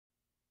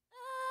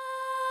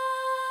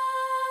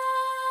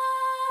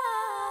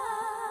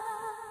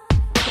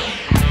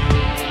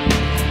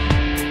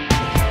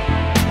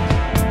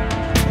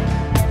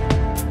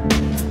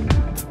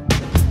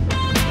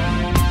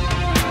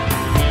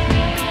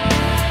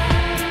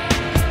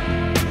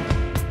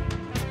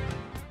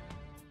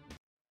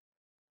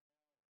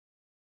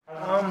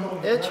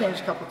it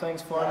changed a couple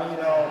things for me.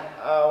 You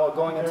know,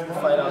 going into the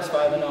fight, I was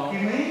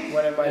 5-0,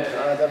 winning my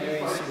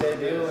WEC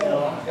debut. You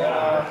know,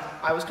 and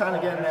I was kind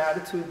of getting the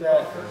attitude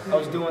that I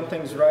was doing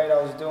things right.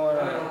 I was doing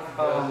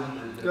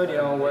good. You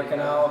know, working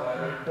out,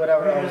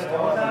 whatever I was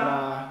doing.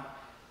 And,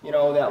 you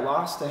know, that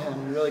loss to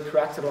him really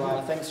corrected a lot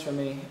of things for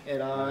me. It, you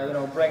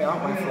know, bring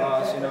out my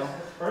flaws, you know,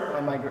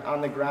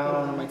 on the ground,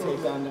 on my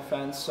takedown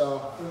defense.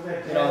 So,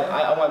 you know,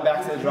 I went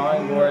back to the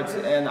drawing boards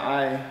and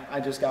I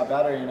just got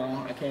better, you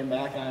know. I came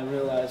back and I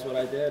realized what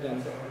I did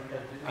and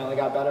I only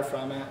got better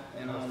from it.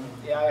 And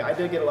yeah, I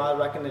did get a lot of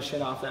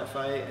recognition off that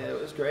fight. It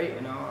was great,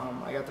 you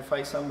know. I got to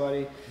fight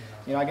somebody.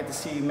 You know, I get to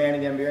see Manny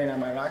Gambirian on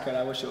my record.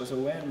 I wish it was a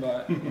win,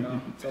 but, you know,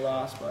 it's a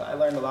loss. But I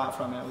learned a lot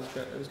from it. It was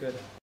good. It was good.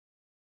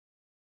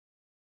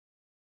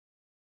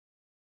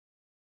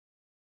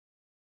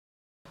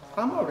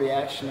 I'm a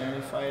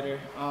reactionary fighter.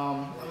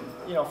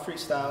 You know,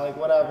 freestyle, like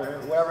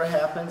whatever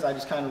happens, I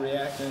just kind of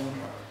react and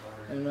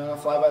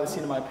fly by the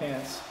seat of my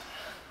pants.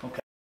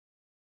 Okay.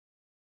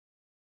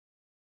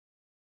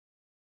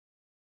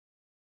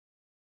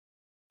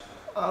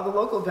 The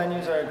local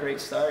venues are a great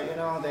start. You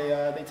know,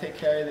 they take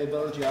care of you, they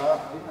build you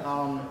up.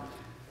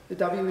 The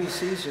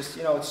WEC is just,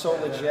 you know, it's so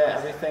legit.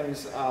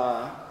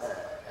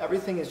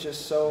 Everything is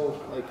just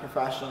so like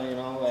professional. You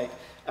know, like.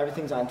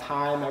 Everything's on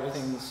time,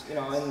 everything's, you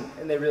know,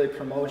 and they really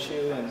promote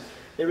you, and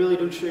they really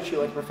do treat you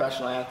like a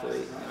professional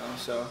athlete, you know,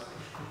 so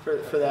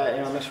for that,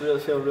 you know, it makes you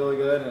really feel really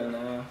good, and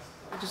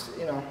it just,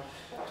 you know,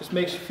 just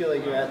makes you feel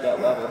like you're at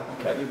that level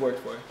that you've worked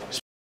for.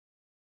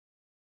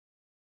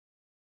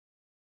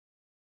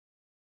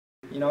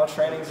 You know,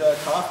 training's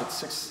tough. It's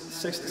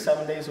six to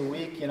 7 days a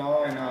week, you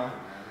know, and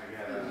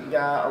you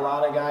got a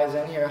lot of guys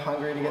in here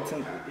hungry to get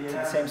to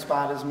the same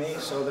spot as me,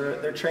 so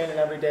they're training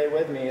every day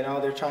with me. You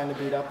know, they're trying to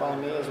beat up on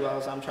me as well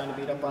as I'm trying to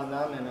beat up on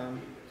them.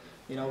 And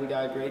you know, we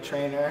got a great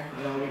trainer.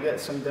 You know, we get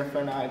some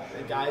different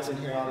guys in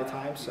here all the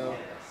time, so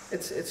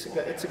it's a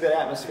good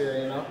atmosphere.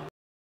 You know.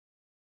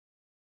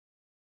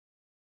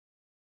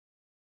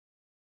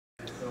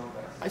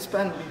 I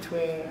spend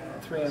between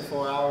 3 and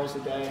 4 hours a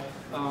day.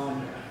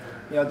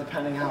 You know,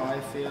 depending how I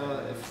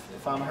feel.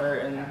 If I'm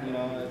hurting, you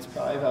know, it's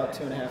probably about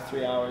 2.5,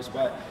 3 hours.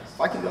 But if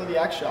I can go the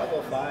extra, I'll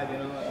go 5. You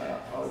know,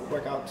 I'll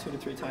work out 2 to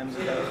 3 times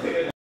a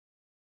day.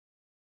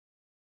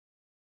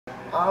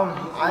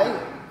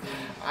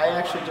 I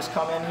actually just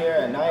come in here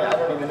at night. I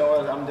don't even know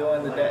what I'm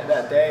doing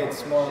that day.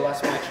 It's more or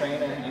less my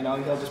trainer. You know,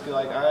 he'll just be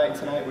like, all right,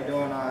 tonight we're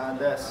doing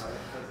this.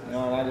 You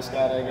know, and I just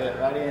gotta get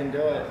ready and do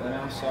it. You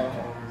know, so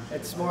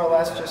it's more or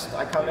less just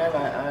I come in,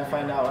 I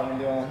find out what I'm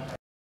doing.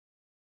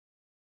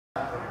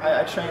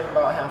 I train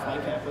about half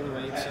my camp with the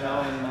weights, you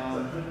know, and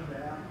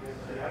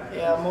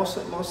yeah,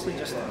 mostly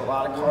just a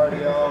lot of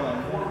cardio,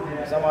 and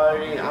because I'm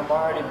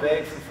already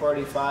big for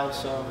 45,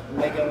 so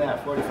making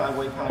that 45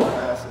 weight pound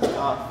class is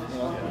tough, you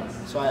know.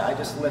 So I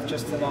just lift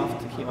just enough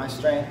to keep my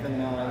strength and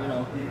you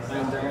know, my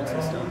endurance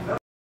and stuff.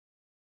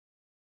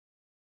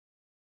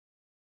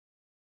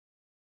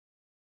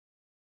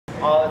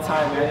 All the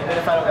time, man. Even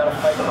if I don't got a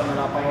fight coming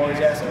up, I'm always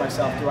asking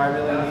myself, do I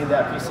really need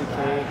that piece of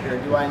cake, or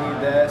do I need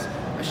this?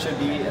 I should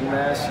be eating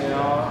this, you know.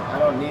 I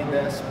don't need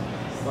this,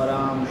 but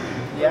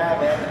yeah,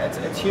 man,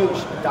 it's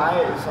huge.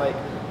 Diet is like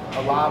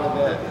a lot of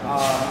it.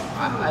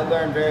 I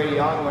learned very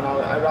young when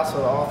I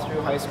wrestled all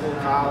through high school,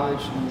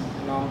 college, and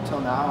you know,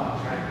 until now.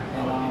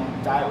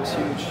 And diet was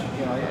huge.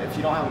 You know, if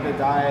you don't have a good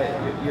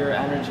diet, your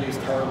energy is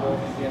terrible.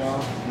 You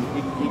know,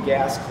 you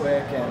gas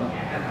quick,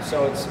 and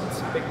so it's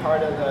a big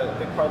part of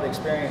the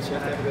experience. You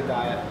have to have a good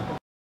diet.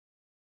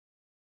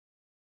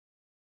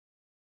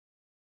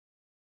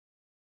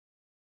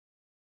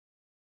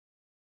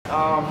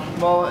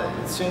 Well,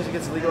 as soon as it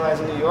gets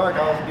legalized in New York,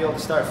 I'll be able to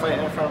start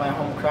fighting in front of my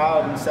home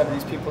crowd instead of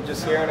these people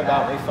just hearing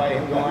about me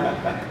fighting, going,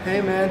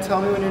 hey man,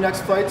 tell me when your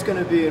next fight's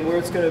going to be and where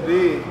it's going to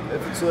be.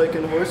 If it's like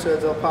in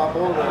Horseheads, I'll pop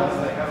over.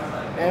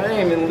 And it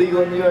ain't even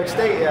legal in New York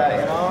State yet,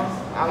 you know?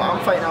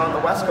 I'm fighting out on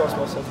the West Coast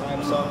most of the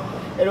time, so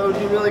it would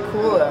be really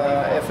cool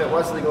if it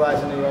was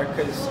legalized in New York,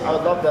 because I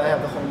would love to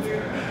have the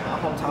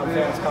hometown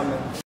fans coming.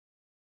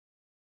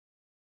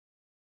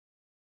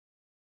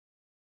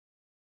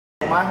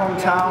 My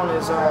hometown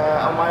is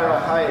Elmira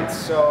Heights,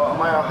 so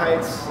Elmira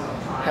Heights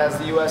has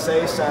the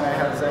USA Center,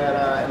 has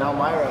that in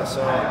Elmira,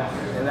 so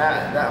and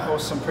that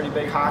hosts some pretty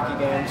big hockey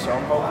games. So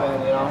I'm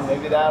hoping, you know,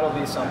 maybe that'll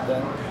be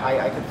something.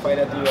 I could fight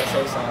at the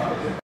USA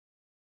Center.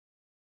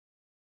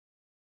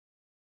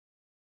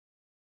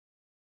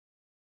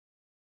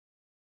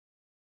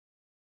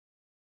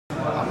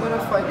 I'm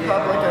gonna fight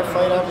public. I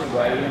fight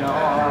everybody, you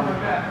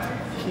know.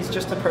 He's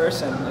just a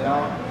person, you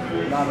know.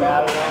 I'm not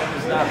mad at him,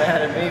 he's not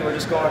mad at me. We're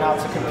just going out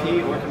to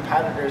compete. We're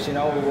competitors, you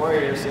know, we're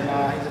warriors, and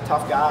he's a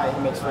tough guy. He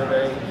makes for a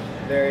very,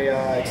 very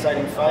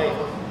exciting fight,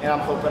 and I'm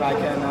hoping I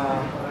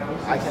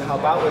can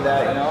help out with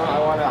that, you know. I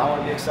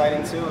wanna be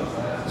exciting too.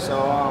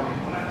 So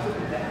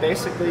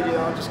basically, you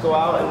know, just go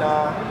out and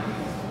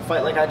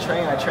fight like I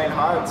train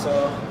hard, so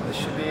this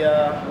should be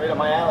right up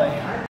my alley.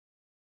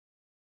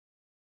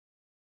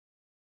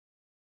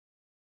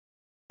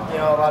 You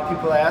know, a lot of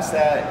people ask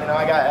that. You know,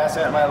 I got asked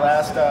that at my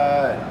last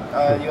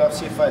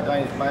UFC fight,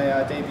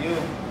 my debut.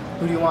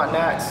 Who do you want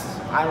next?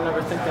 I don't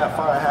ever think that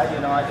far ahead. You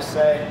know, I just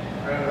say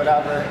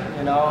whatever.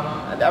 You know,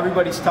 and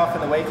everybody's tough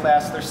in the weight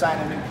class. They're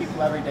signing new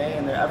people every day,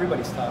 and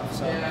everybody's tough.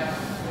 So,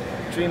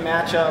 dream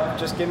matchup.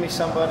 Just give me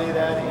somebody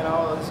that, you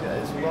know,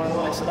 is willing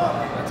to mix it up.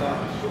 That's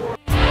all.